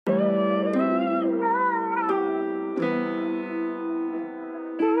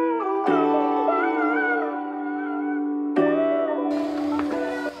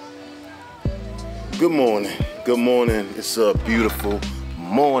Good morning. Good morning. It's a beautiful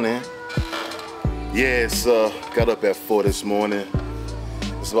morning. Yeah, it's got up at 4 this morning.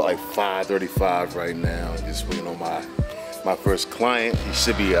 It's about like 5:35 right now. Just waiting on my first client. He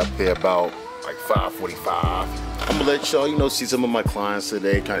should be up here about like 5:45. I'm gonna let y'all, see some of my clients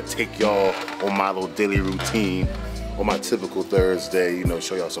today, kind of take y'all on my little daily routine on my typical Thursday,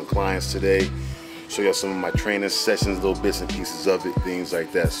 show y'all some clients today, show y'all some of my training sessions, little bits and pieces of it, things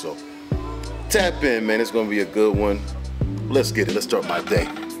like that. So tap in, man. It's gonna be a good one. Let's get it. Let's start my day.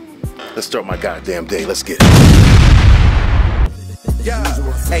 Let's start my goddamn day. Let's get it. Yeah,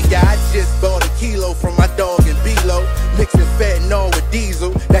 hey, I just bought a kilo from my dog in B-Lo, mixing fentanyl with diesel.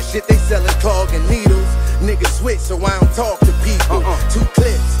 That shit they selling clogging needles. Niggas switch, so I don't talk to people. 2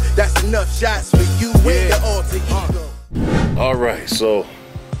 clips, that's enough shots for you and your alter ego. All right, so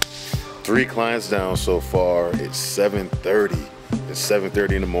 3 clients down so far. It's 7:30. It's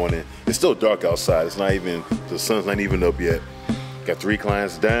 7:30 in the morning. It's still dark outside. It's not even, the sun's not even up yet. Got 3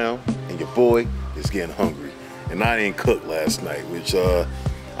 clients down, and your boy is getting hungry. And I didn't cook last night, which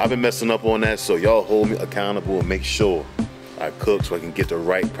I've been messing up on that, so y'all hold me accountable and make sure I cook so I can get the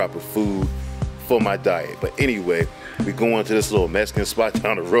right, proper food for my diet. But anyway, we going to this little Mexican spot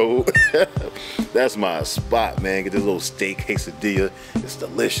down the road. That's my spot, man. Get this little steak quesadilla. It's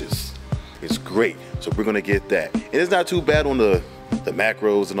delicious. It's great. So we're gonna get that. And it's not too bad on the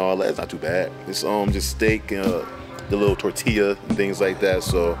macros and all that. It's not too bad. It's just steak and the little tortilla and things like that.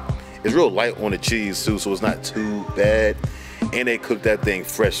 So it's real light on the cheese too, so it's not too bad. And they cook that thing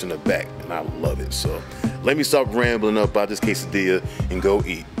fresh in the back, and I love it. So let me stop rambling up about this quesadilla and go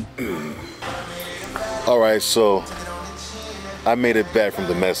eat. All right, so I made it back from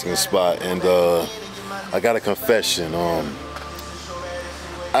the Mexican spot, and I got a confession.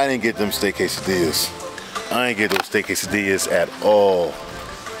 I didn't get them steak quesadillas. I ain't get those steak quesadillas at all.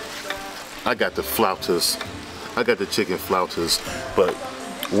 I got the flautas. I got the chicken flautas, but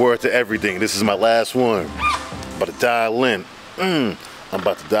word to everything. This is my last one. I'm about to dial in. I'm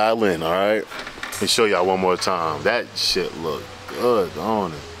about to dial in, all right? Let me show y'all one more time. That shit look good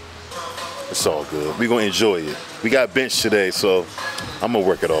on it. It's all good. We gonna enjoy it. We got bench today, so I'm gonna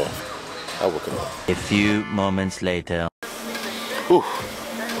work it off. I'll work it off. A few moments later. Ooh.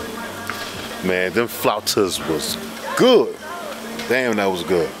 Man, them flautas was good. Damn, that was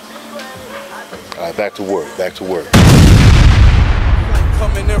good. All right, back to work, back to work.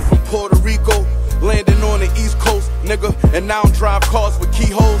 Coming in from Puerto Rico, landing on the East Coast, nigga, and now I'm drive cars with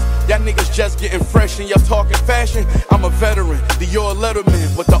keyholes. Y'all niggas just getting fresh and y'all talking fashion. I'm a veteran, Dior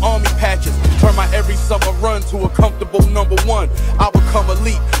Letterman with the army patches. Turn my every summer run to a comfortable #1. I become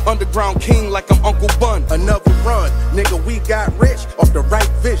elite, underground king like I'm Uncle Bun. Another run, nigga, we got rich off the right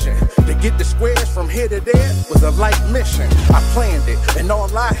vision. To get the squares from here to there was a light mission. I planned it, and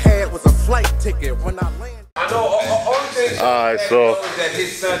all I had was a flight ticket when I landed. Alright, so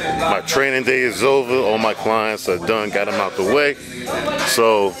my training day is over. All my clients are done, got them out the way.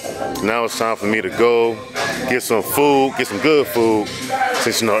 So now it's time for me to go get some food, get some good food.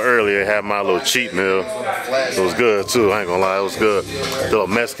 Since earlier I had my little cheat meal. It was good too, I ain't gonna lie, it was good. The little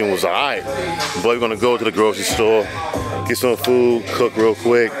Mexican was alright. But we're gonna go to the grocery store, get some food, cook real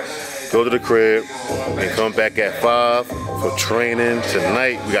quick, go to the crib, and come back at 5 for training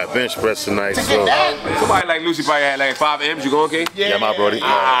tonight. We got bench press tonight, so. Somebody like Lucy probably had like 5 M's. You going, okay? Yeah, my brody.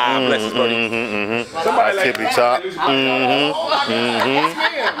 Bless his brody. Somebody like tippy top.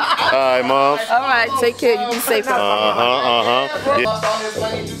 All right, Mom. All right, take care. You be safe. Yeah.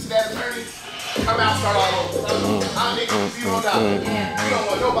 Come out, start all over. I'm making $0. You don't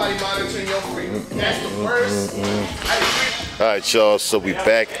want nobody monitoring your freedom. That's the first. All right, y'all. So we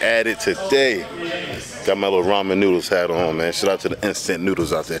back at it today. Got my little ramen noodles hat on, man. Shout out to the instant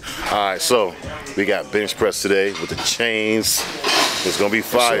noodles out there. All right, so we got bench press today with the chains. It's gonna be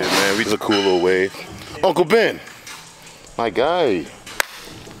fire, man. We just a cool little wave. Uncle Ben, my guy.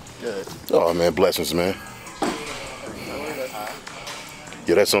 Good. Oh man, blessings, man.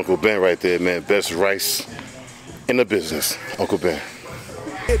 Yeah, that's Uncle Ben right there, man. Best rice in the business, Uncle Ben.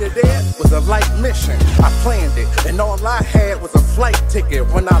 There was a light mission. I planned it, and all I had was a flight ticket.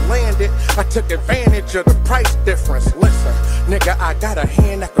 When I landed, I took advantage of the price difference. Listen, nigga, I got a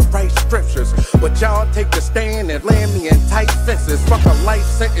hand that can write scriptures, but y'all take the stand and land me in tight fences. Fuck a life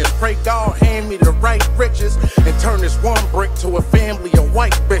sentence. Pray God hand me the right riches and turn this one brick to a family of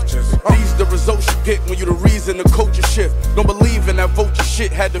white bitches. These the results you get when you the reason the culture shift. Don't believe in that vulture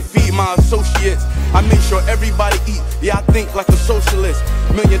shit. Had to feed my associates. I make sure everybody eat. Yeah, I think like a socialist.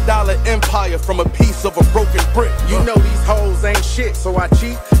 $1 million empire from a piece of a broken brick. You know these hoes ain't shit, so I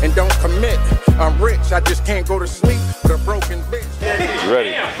cheat and don't commit. I'm rich, I just can't go to sleep with a broken bitch. You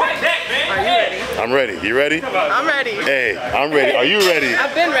ready? Are you ready? I'm ready. You ready? I'm ready. Hey, I'm ready. Are you ready?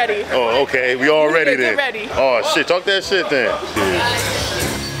 I've been ready. Oh, okay. We all ready then. Get ready. Oh, shit. Talk that shit then.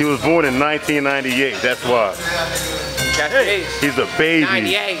 He was born in 1998. That's why. Hey. He's a baby.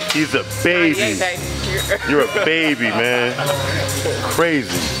 98. He's a baby. 98, baby. You're a baby, man.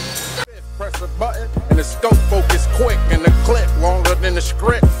 Crazy. Press a button and the scope focus quick and the clip longer than the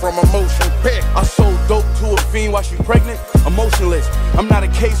script from a motion pic. I sold dope to a fiend while she pregnant, emotionless. I'm not a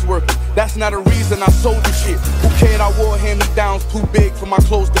caseworker, that's not a reason I sold the shit. Who cared I wore hand-me-downs too big for my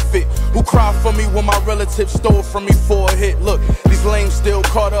clothes to fit? Who cried for me when my relatives stole from me for a hit? Look, these lames still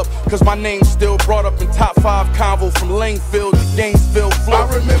caught up, cause my name's still brought up in top 5 convo from Langfield to Gainesville,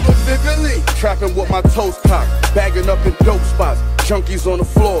 Florida. I remember vividly Trapping with my toes cocked, bagging up in dope spots, junkies on the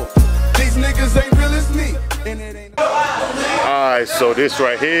floor. these niggas ain't real as me. And it ain't Alright, so this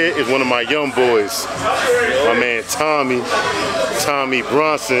right here is one of my young boys. My man Tommy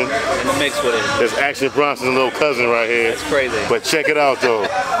Bronson. In the mix with it. That's Action Bronson's little cousin right here. That's crazy. But check it out though.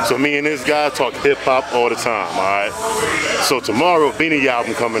 So me and this guy talk hip hop all the time, alright? So tomorrow, Beanie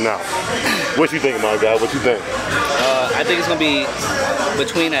album coming out. What you think, my guy? What you think? I think it's gonna be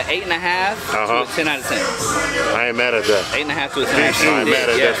between an 8.5 to a 10 out of 10. I ain't mad at that. 8.5 to a 10 out of 10. I ain't mad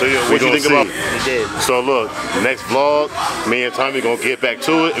at that. So yeah, what you think about? We did. So look, next vlog, me and Tommy gonna get back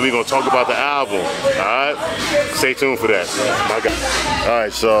to it and we gonna talk about the album. Alright? Stay tuned for that. My God.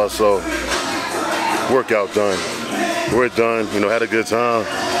 Alright, so workout done. We're done, you know, had a good time.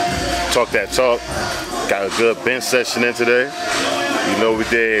 Talk that talk. Got a good bench session in today. You know, we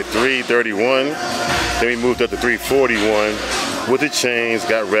did 331. Then we moved up to 341 with the chains,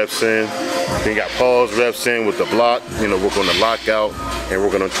 got reps in. Then got pause reps in with the block. You know, work on the lockout and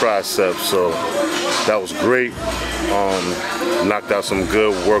work on the triceps. So that was great. Knocked out some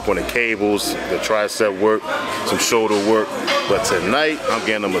good work on the cables, the tricep work, some shoulder work. But tonight, I'm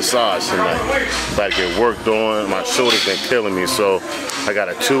getting a massage tonight. About to get worked on. My shoulder's been killing me. So I got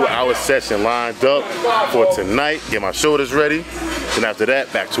a 2-hour session lined up for tonight. Get my shoulders ready. Then after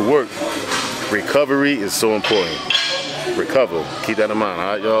that, back to work. Recovery is so important. Recover. Keep that in mind, all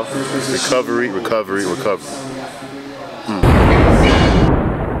right, y'all? Recovery, recovery, recovery.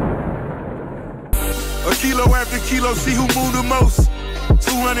 A kilo after kilo, see who moved the most.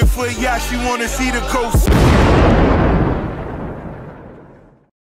 200 foot yacht, she wanna see the coast.